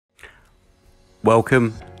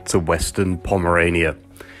Welcome to Western Pomerania.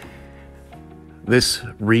 This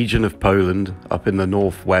region of Poland up in the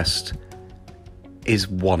northwest is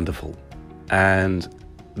wonderful, and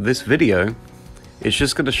this video is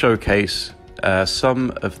just going to showcase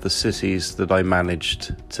some of the cities that I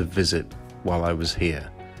managed to visit while I was here.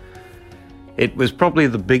 It was probably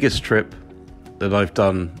the biggest trip that I've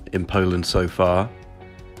done in Poland so far,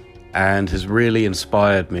 and has really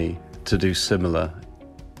inspired me to do similar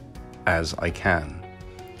as I can.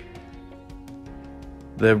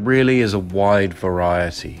 There really is a wide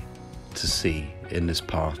variety to see in this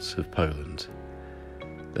part of Poland.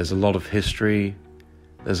 There's a lot of history,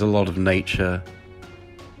 there's a lot of nature,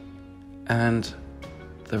 and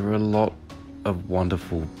there are a lot of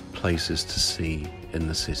wonderful places to see in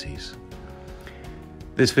the cities.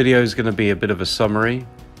 This video is going to be a bit of a summary.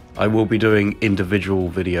 I will be doing individual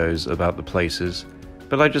videos about the places,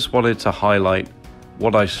 but I just wanted to highlight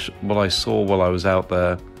what I saw while I was out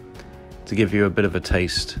there, to give you a bit of a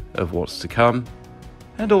taste of what's to come,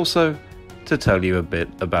 and also to tell you a bit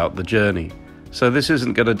about the journey. So this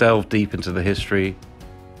isn't going to delve deep into the history,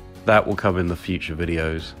 that will come in the future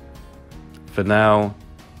videos. For now,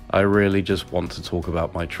 I really just want to talk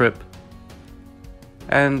about my trip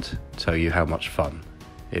and tell you how much fun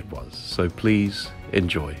it was. So please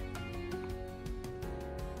enjoy.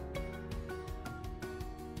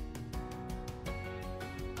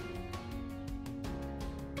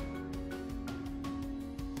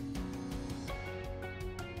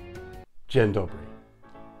 Dzień dobry.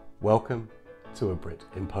 Welcome to A Brit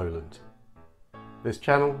in Poland. This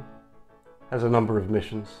channel has a number of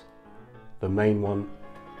missions. The main one,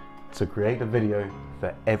 to create a video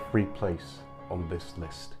for every place on this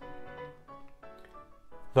list.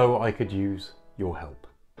 Though I could use your help.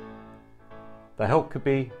 The help could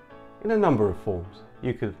be in a number of forms.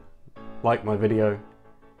 You could like my video,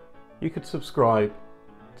 you could subscribe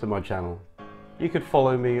to my channel, you could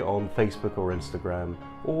follow me on Facebook or Instagram,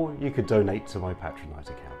 or you could donate to my Patronite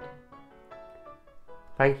account.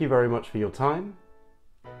 Thank you very much for your time.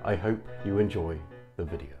 I hope you enjoy the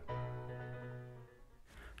video.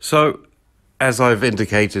 So, as I've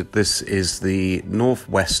indicated, this is the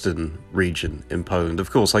northwestern region in Poland. Of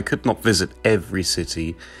course, I could not visit every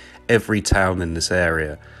city, every town in this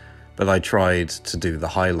area, but I tried to do the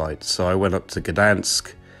highlights. So I went up to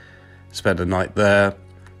Gdansk, spent a night there.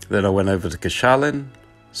 Then I went over to Koszalin,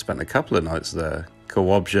 spent a couple of nights there.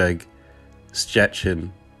 Kołobrzeg,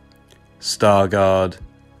 Szczecin, Stargard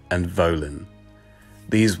and Wolin.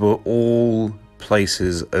 These were all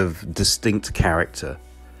places of distinct character,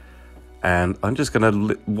 and I'm just going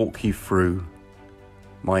to walk you through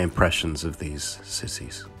my impressions of these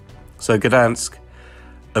cities. So Gdansk,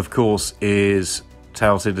 of course, is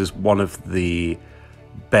touted as one of the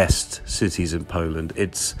best cities in Poland.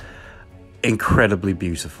 It's incredibly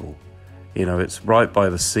beautiful. You know, it's right by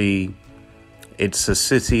the sea. It's a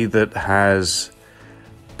city that has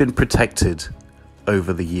been protected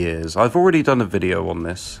over the years. I've already done a video on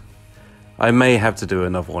this. I may have to do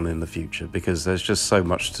another one in the future because there's just so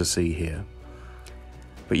much to see here.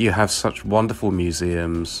 But you have such wonderful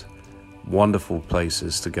museums, wonderful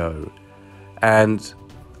places to go. And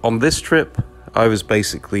on this trip, I was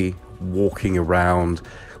basically walking around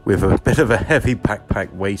with a bit of a heavy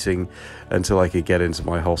backpack waiting until I could get into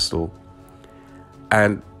my hostel.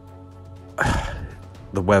 And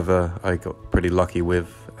the weather I got pretty lucky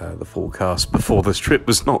with. The forecast before this trip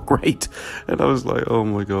was not great, and I was like, oh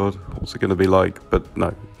my god, what's it going to be like? But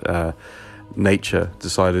no, nature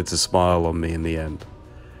decided to smile on me in the end.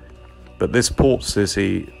 But this port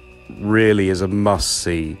city really is a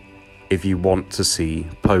must-see if you want to see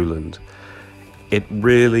Poland. It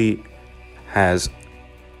really has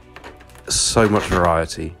so much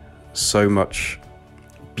variety, so much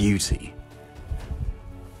beauty,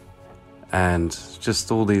 and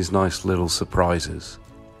just all these nice little surprises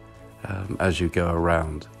as you go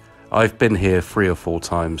around. I've been here 3 or 4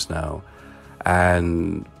 times now,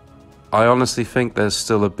 and I honestly think there's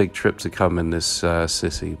still a big trip to come in this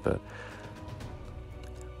city, but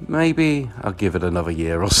maybe I'll give it another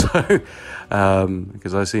year or so,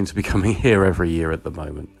 because I seem to be coming here every year at the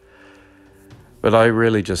moment. But I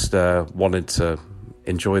really just wanted to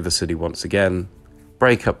enjoy the city once again,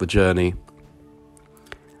 break up the journey,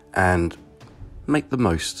 and make the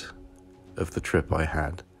most of the trip I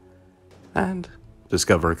had, and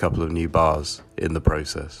discover a couple of new bars in the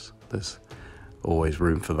process. There's always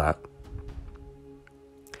room for that.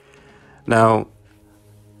 Now,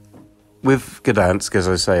 with Gdansk, as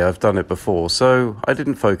I say, I've done it before, so I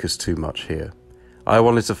didn't focus too much here. I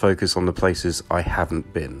wanted to focus on the places I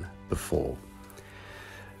haven't been before.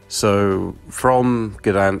 So from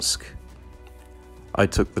Gdansk, I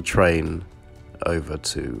took the train over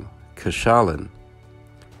to Koszalin.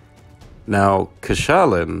 Now,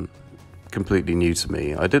 Koszalin, completely new to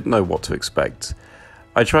me. I didn't know what to expect.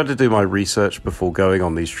 I tried to do my research before going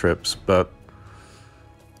on these trips, but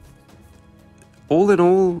all in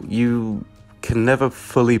all, you can never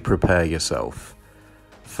fully prepare yourself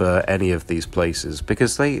for any of these places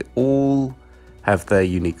because they all have their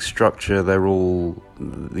unique structure. They're all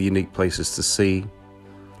the unique places to see.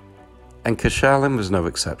 And Koszalin was no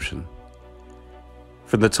exception.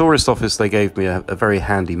 From the tourist office, they gave me a very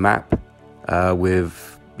handy map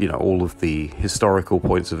with, all of the historical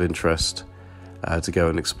points of interest to go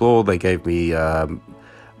and explore. They gave me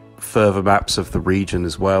further maps of the region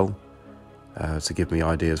as well to give me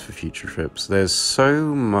ideas for future trips. There's so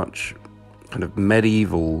much kind of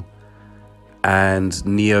medieval and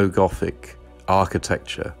neo-Gothic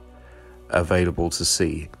architecture available to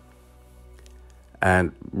see.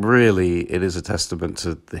 And really, it is a testament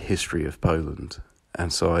to the history of Poland.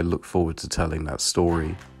 And so I look forward to telling that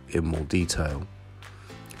story in more detail.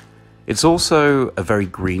 It's also a very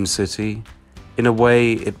green city. In a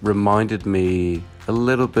way, it reminded me a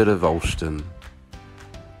little bit of Olsztyn,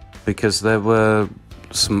 because there were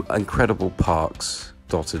some incredible parks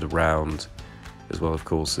dotted around, as well, of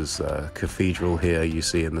course, as a cathedral here you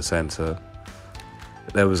see in the center.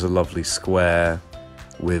 There was a lovely square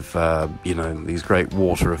with, these great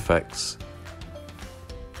water effects.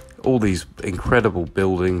 All these incredible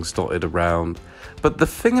buildings dotted around. But the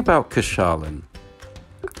thing about Koszalin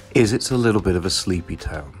is it's a little bit of a sleepy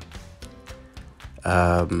town.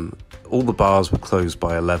 All the bars were closed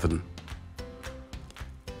by 11.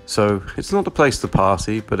 So it's not a place to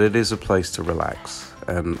party, but it is a place to relax.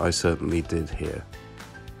 And I certainly did here.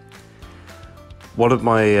 One of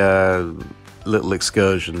my little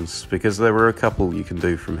excursions, because there were a couple you can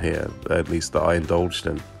do from here, at least that I indulged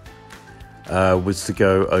in, was to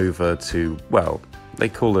go over to, well, they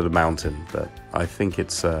call it a mountain, but I think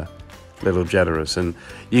it's a little generous. And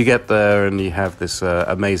you get there and you have this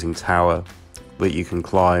amazing tower that you can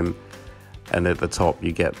climb, and at the top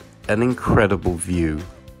you get an incredible view,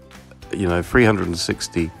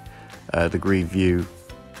 360 degree view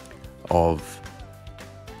of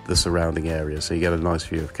the surrounding area. So you get a nice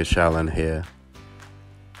view of Koszalin here.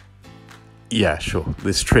 Yeah, sure.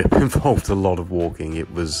 This trip involved a lot of walking.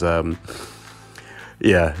 It was,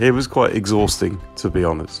 it was quite exhausting, to be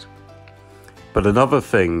honest. But another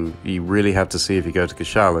thing you really have to see if you go to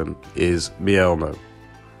Koszalin is Mielno.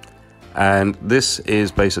 And this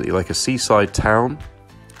is basically like a seaside town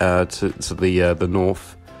to the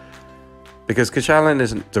north. Because Koszalin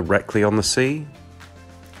isn't directly on the sea,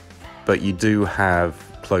 but you do have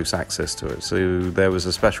close access to it. So there was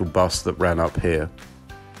a special bus that ran up here.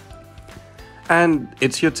 And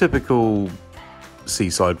it's your typical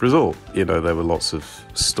seaside resort. There were lots of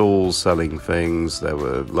stalls selling things. There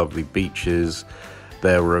were lovely beaches.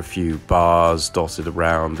 There were a few bars dotted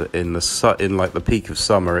around. In the peak of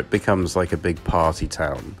summer, it becomes like a big party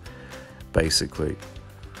town, basically.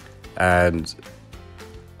 And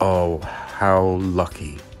oh, how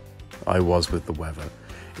lucky I was with the weather.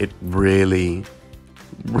 It really,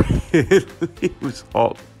 really was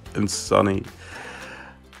hot and sunny.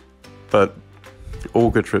 But all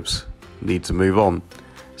good trips need to move on.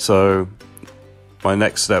 So my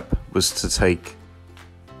next step was to take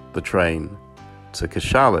the train to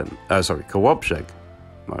Kołobrzeg.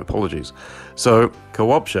 My apologies. So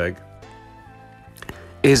Kołobrzeg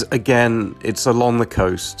is, again, it's along the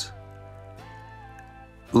coast.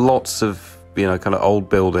 Lots of, kind of old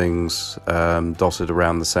buildings dotted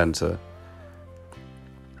around the center.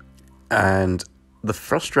 And the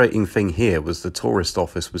frustrating thing here was the tourist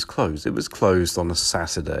office was closed. It was closed on a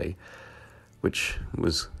Saturday, which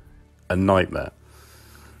was a nightmare.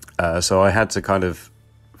 So I had to kind of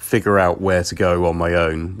figure out where to go on my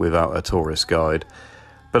own without a tourist guide.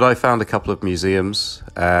 But I found a couple of museums,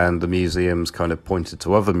 and the museums kind of pointed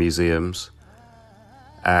to other museums.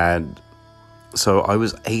 And so I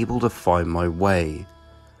was able to find my way.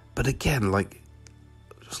 But again,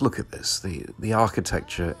 just look at this. The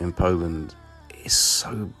architecture in Poland is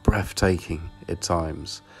so breathtaking at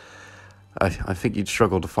times. I think you'd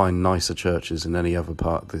struggle to find nicer churches in any other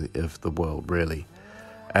part of the world, really.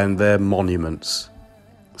 And their monuments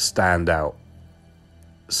stand out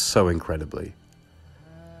so incredibly.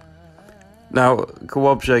 Now,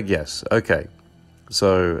 Kołobrzeg, yes, okay.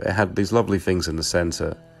 So it had these lovely things in the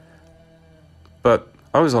center. But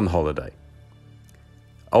I was on holiday.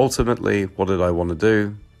 Ultimately, what did I want to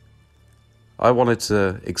do? I wanted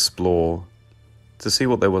to explore, to see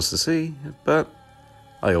what there was to see, but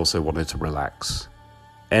I also wanted to relax.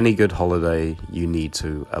 any good holiday, you need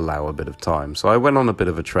to allow a bit of time. So I went on a bit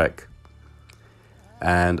of a trek,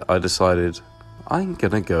 and I decided I'm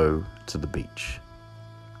going to go to the beach.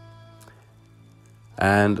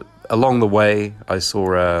 And along the way, I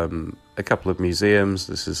saw a couple of museums.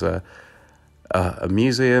 This is a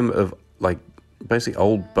museum of like basically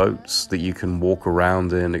old boats that you can walk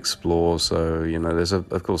around in, explore. So, you know, there's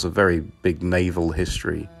of course a very big naval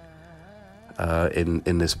history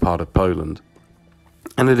in this part of Poland,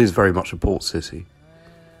 and it is very much a port city.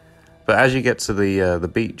 But as you get to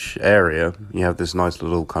the beach area, you have this nice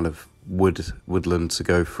little kind of woodland to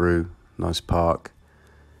go through, nice park,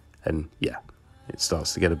 and yeah, it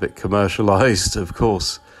starts to get a bit commercialized, of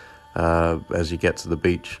course, as you get to the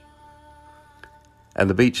beach. And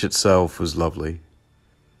the beach itself was lovely.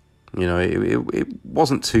 You know, it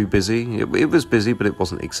wasn't too busy. It was busy, but it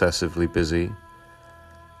wasn't excessively busy.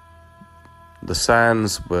 The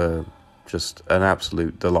sands were just an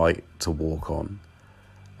absolute delight to walk on.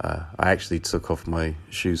 I actually took off my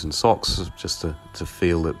shoes and socks just to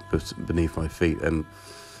feel it beneath my feet. And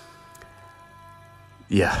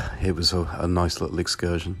yeah, it was a nice little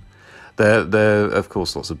excursion. There are, of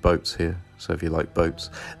course, lots of boats here, so if you like boats.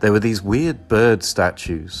 There were these weird bird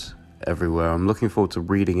statues everywhere. I'm looking forward to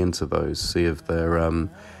reading into those, see if they're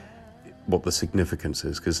what the significance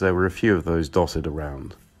is, because there were a few of those dotted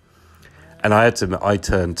around. And I had to admit, I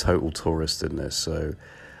turned total tourist in this, so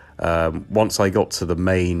once I got to the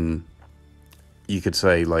main, you could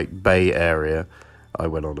say, like, bay area, I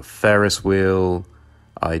went on a Ferris wheel,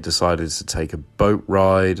 I decided to take a boat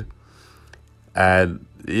ride, and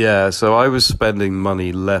yeah, so I was spending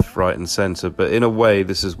money left, right and centre, but in a way,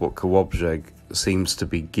 this is what Kołobrzeg seems to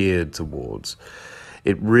be geared towards.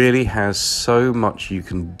 It really has so much you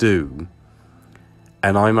can do,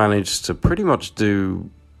 and I managed to pretty much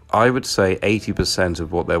do, I would say, 80%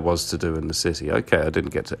 of what there was to do in the city. Okay, I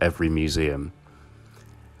didn't get to every museum,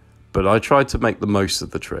 but I tried to make the most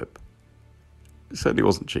of the trip. It certainly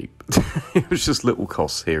wasn't cheap. It was just little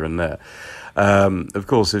costs here and there. Of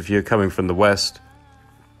course, if you're coming from the West,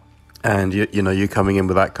 and you're coming in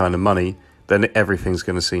with that kind of money, then everything's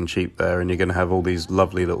going to seem cheap there, and you're going to have all these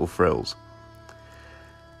lovely little frills.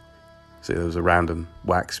 See, there was a random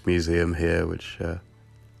wax museum here, which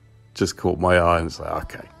just caught my eye, and it's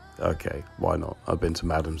like, okay, why not? I've been to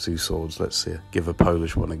Madame Tussauds, let's give a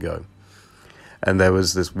Polish one a go. And there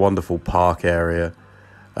was this wonderful park area.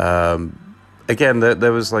 Again,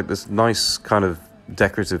 there was like this nice kind of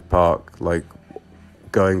decorative park, like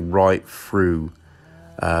going right through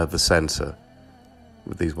the centre,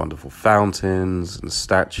 with these wonderful fountains and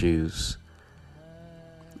statues.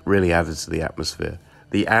 Really added to the atmosphere.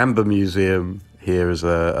 The Amber Museum here is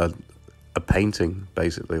a painting,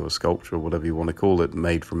 basically, or a sculpture, or whatever you want to call it,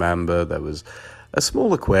 made from amber. There was a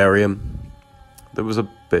small aquarium that was a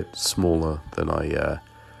bit smaller than I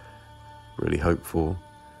really hoped for.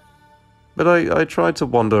 But I tried to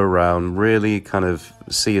wander around, really kind of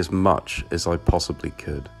see as much as I possibly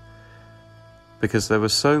could. Because there were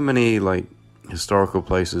so many, like, historical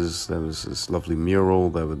places. There was this lovely mural.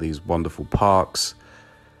 There were these wonderful parks.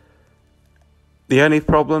 The only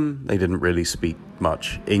problem, they didn't really speak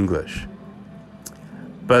much English.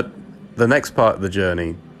 But the next part of the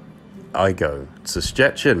journey, I go to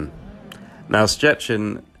Szczecin. Now,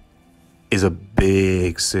 Szczecin is a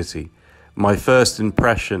big city. My first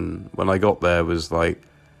impression when I got there was like,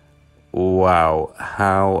 wow,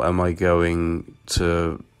 how am I going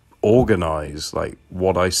to organize like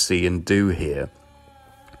what I see and do here?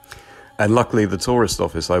 And luckily the tourist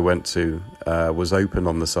office I went to was open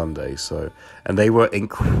on the Sunday, and they were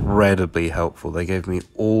incredibly helpful. They gave me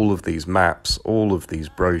all of these maps, all of these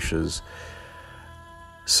brochures.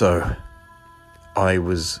 So I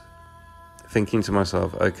was thinking to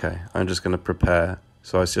myself, okay, I'm just going to prepare.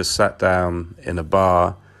 So I just sat down in a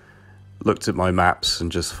bar, looked at my maps,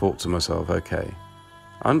 and just thought to myself, okay,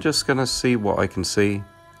 I'm just going to see what I can see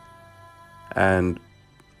and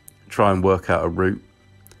try and work out a route.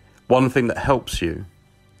 One thing that helps you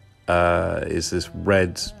is this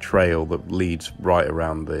red trail that leads right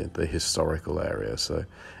around the historical area.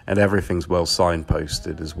 And everything's well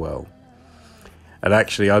signposted as well. And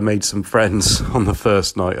actually, I made some friends on the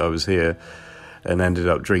first night I was here, and ended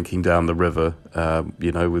up drinking down the river,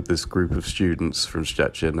 with this group of students from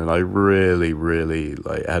Szczecin, and I really, really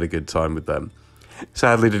had a good time with them.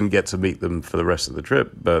 Sadly, didn't get to meet them for the rest of the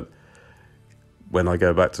trip, but when I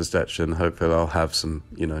go back to Szczecin, hopefully I'll have some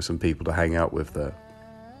people to hang out with there.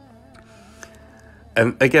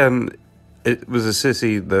 And again, it was a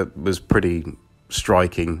city that was pretty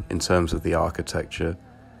striking in terms of the architecture.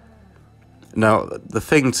 Now, the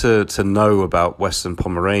thing to know about Western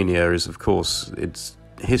Pomerania is, of course, it's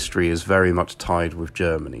history is very much tied with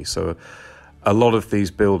Germany. So a lot of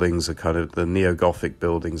these buildings are kind of the neo-Gothic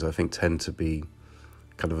buildings, I think, tend to be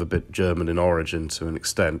kind of a bit German in origin to an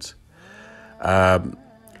extent.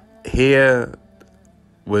 Here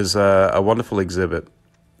was a wonderful exhibit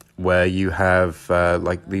where you have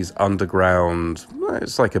like these underground,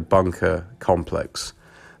 it's like a bunker complex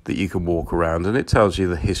that you can walk around, and it tells you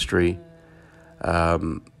the history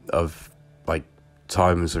of like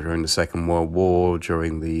times during the Second World War,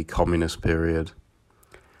 during the communist period.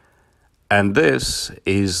 And this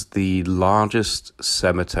is the largest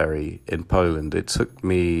cemetery in Poland. It took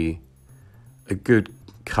me a good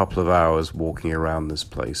couple of hours walking around this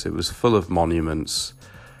place. It was full of monuments,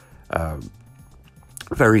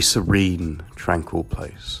 very serene, tranquil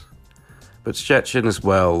place. But Szczecin as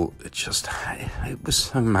well, it was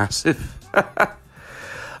so massive.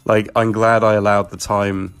 Like, I'm glad I allowed the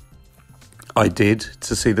time I did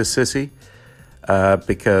to see the city,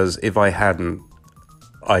 because if I hadn't,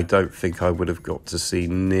 I don't think I would have got to see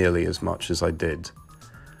nearly as much as I did.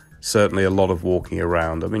 Certainly a lot of walking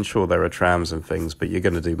around. I mean, sure, there are trams and things, but you're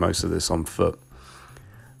going to do most of this on foot.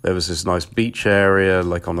 There was this nice beach area,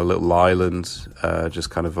 like on a little island,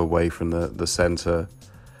 just kind of away from the centre.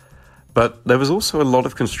 But there was also a lot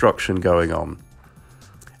of construction going on.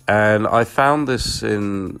 And I found this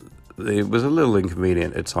it was a little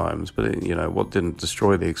inconvenient at times, but what didn't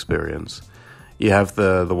destroy the experience. You have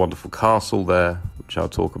the wonderful castle there, which I'll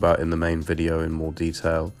talk about in the main video in more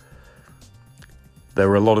detail. There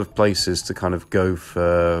were a lot of places to kind of go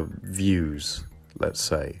for views, let's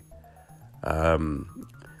say.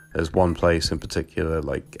 There's one place in particular,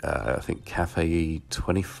 like I think Cafe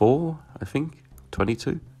 24,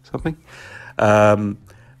 22, something,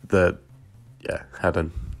 that had a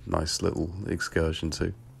nice little excursion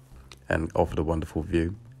to, and offered a wonderful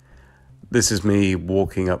view. This is me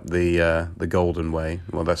walking up the Golden Way.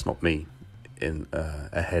 Well, that's not me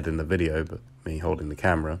ahead in the video, but me holding the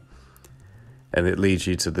camera. And it leads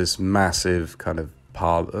you to this massive kind of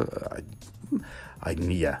parlor.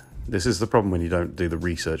 This is the problem when you don't do the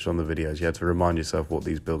research on the videos. You have to remind yourself what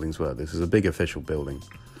these buildings were. This is a big official building.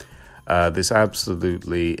 This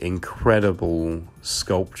absolutely incredible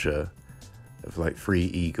sculpture of like 3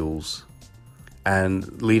 eagles,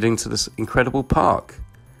 and leading to this incredible park.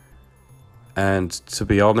 And to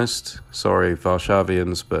be honest, sorry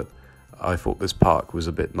Warszawians, but I thought this park was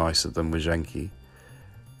a bit nicer than Łazienki,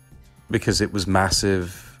 because it was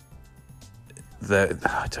massive.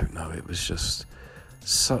 I don't know, it was just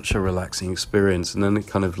such a relaxing experience. And then it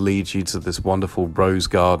kind of leads you to this wonderful rose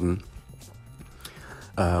garden,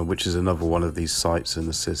 which is another one of these sites in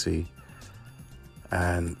the city.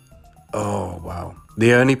 And oh wow,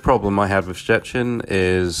 the only problem I have with Szczecin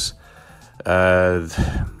is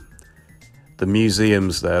the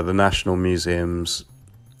museums there, the national museums,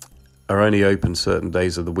 are only open certain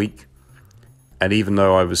days of the week. And even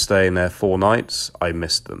though I was staying there 4 nights, I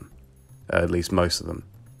missed them, at least most of them.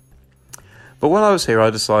 But when I was here,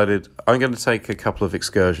 I decided I'm going to take a couple of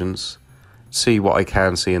excursions, see what I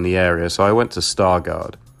can see in the area. So I went to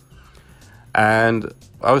Stargard. And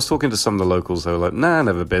I was talking to some of the locals. They were like, nah,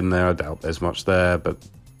 never been there. I doubt there's much there. But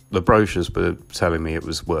the brochures were telling me it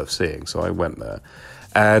was worth seeing. So I went there.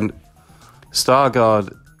 And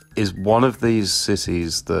Stargard is one of these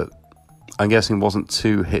cities that I'm guessing wasn't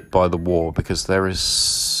too hit by the war, because there is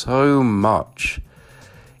so much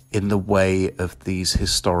in the way of these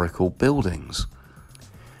historical buildings.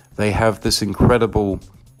 They have this incredible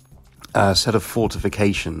set of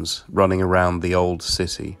fortifications running around the old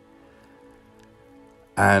city.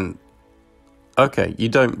 And okay, you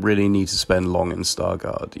don't really need to spend long in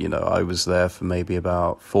Stargard. I was there for maybe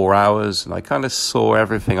about 4 hours, and I kind of saw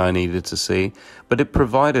everything I needed to see. But it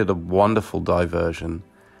provided a wonderful diversion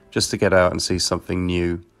just to get out and see something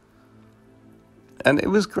new. And it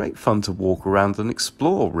was great fun to walk around and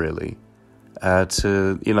explore, really.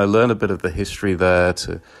 To learn a bit of the history there,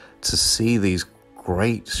 to see these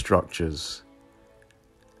great structures.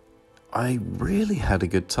 I really had a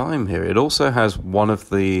good time here. It also has one of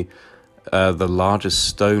the largest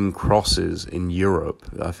stone crosses in Europe.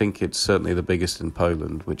 I think it's certainly the biggest in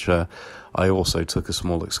Poland, which I also took a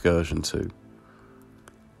small excursion to.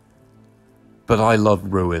 But I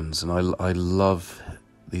love ruins, and I love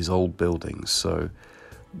these old buildings. So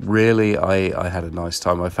really, I had a nice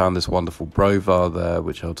time. I found this wonderful Brovar there,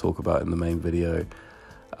 which I'll talk about in the main video.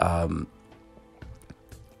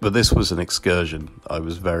 But this was an excursion I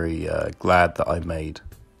was very glad that I made.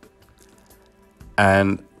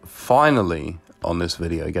 And finally, on this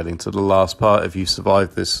video, getting to the last part. If you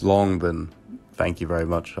survived this long, then thank you very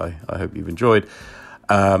much. I hope you've enjoyed.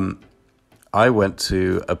 I went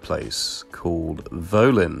to a place called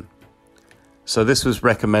Wolin. So this was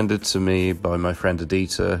recommended to me by my friend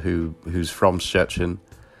Adita, who's from Szczecin.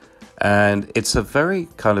 And it's a very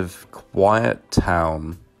kind of quiet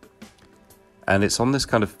town. And it's on this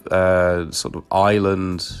kind of sort of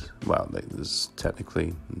island. Well, there's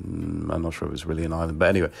technically, I'm not sure if it's really an island. But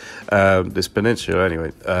anyway, this peninsula,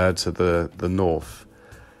 anyway, to the north.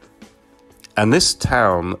 And this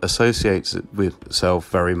town associates itself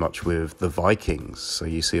very much with the Vikings. So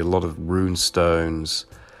you see a lot of rune stones.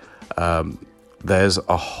 There's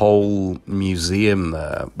a whole museum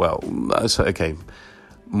there. Well, okay,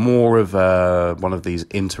 more of one of these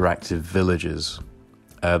interactive villages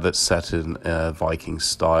that's set in Viking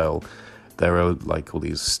style. There are like all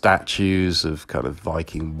these statues of kind of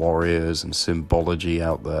Viking warriors and symbology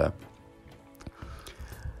out there.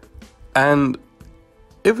 And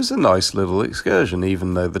it was a nice little excursion,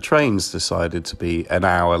 even though the trains decided to be an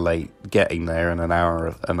hour late getting there and an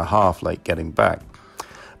hour and a half late getting back.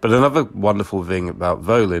 But another wonderful thing about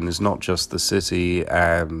Wolin is not just the city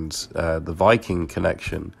and the Viking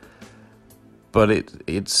connection, but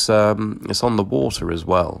it's on the water as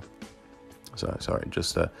well. So sorry,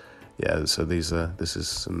 just yeah. So this is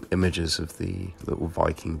some images of the little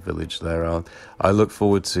Viking village there. I look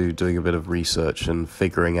forward to doing a bit of research and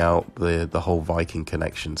figuring out the whole Viking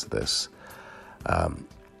connection to this. And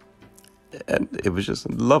it was just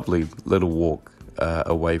a lovely little walk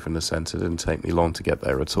away from the centre. It didn't take me long to get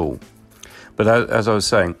there at all. But as I was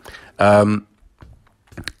saying,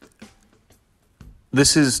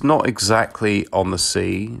 this is not exactly on the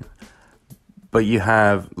sea, but you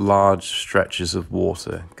have large stretches of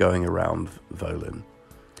water going around Wolin.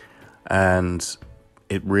 And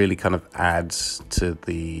it really kind of adds to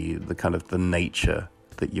the kind of the nature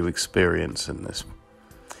that you experience in this.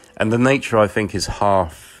 And the nature, I think, is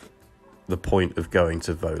half the point of going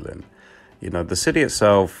to Wolin. You know, the city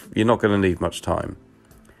itself, you're not going to need much time.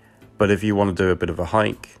 But if you want to do a bit of a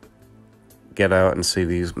hike, get out and see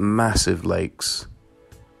these massive lakes,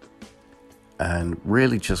 and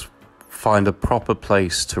really just find a proper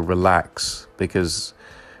place to relax, because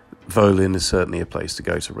Wolin is certainly a place to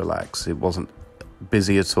go to relax. It wasn't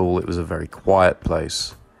busy at all. It was a very quiet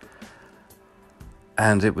place.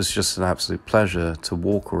 And it was just an absolute pleasure to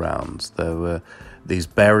walk around. There were these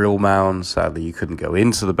burial mounds. Sadly, you couldn't go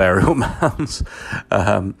into the burial mounds.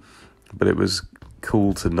 But it was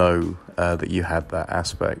cool to know that you had that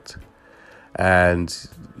aspect. And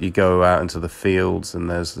you go out into the fields, and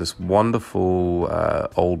there's this wonderful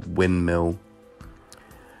old windmill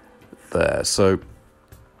there. So,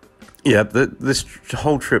 yeah, this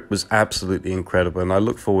whole trip was absolutely incredible, and I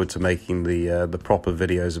look forward to making the proper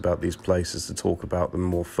videos about these places to talk about them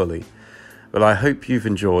more fully. But I hope you've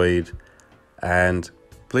enjoyed, and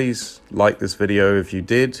please like this video if you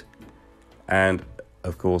did, and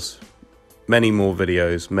of course, many more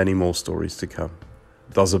videos, many more stories to come.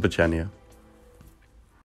 Do zobaczenia.